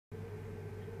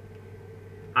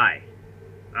Hi,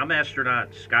 I'm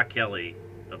astronaut Scott Kelly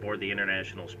aboard the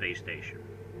International Space Station.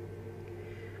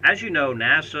 As you know,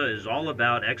 NASA is all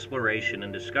about exploration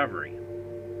and discovery.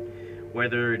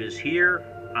 Whether it is here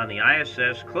on the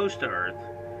ISS close to Earth,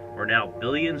 or now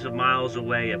billions of miles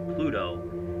away at Pluto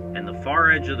and the far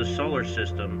edge of the solar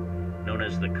system known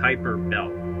as the Kuiper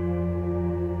Belt.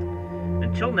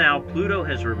 Until now, Pluto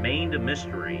has remained a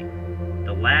mystery,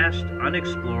 the last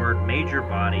unexplored major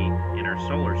body in our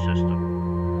solar system.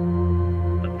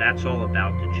 But that's all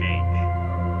about to change.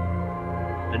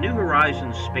 The New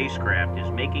Horizons spacecraft is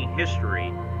making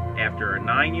history after a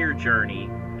 9-year journey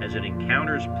as it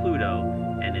encounters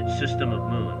Pluto and its system of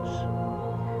moons.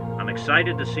 I'm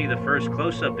excited to see the first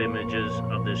close-up images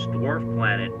of this dwarf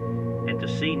planet and to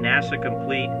see NASA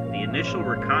complete the initial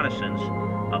reconnaissance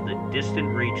of the distant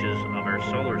reaches of our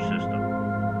solar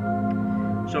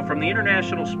system. So from the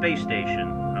International Space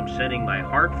Station, I'm sending my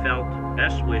heartfelt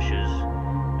best wishes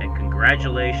and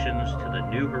congratulations to the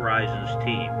New Horizons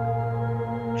team.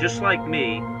 Just like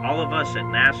me, all of us at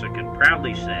NASA can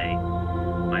proudly say,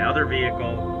 my other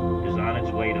vehicle is on its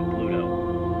way to Pluto.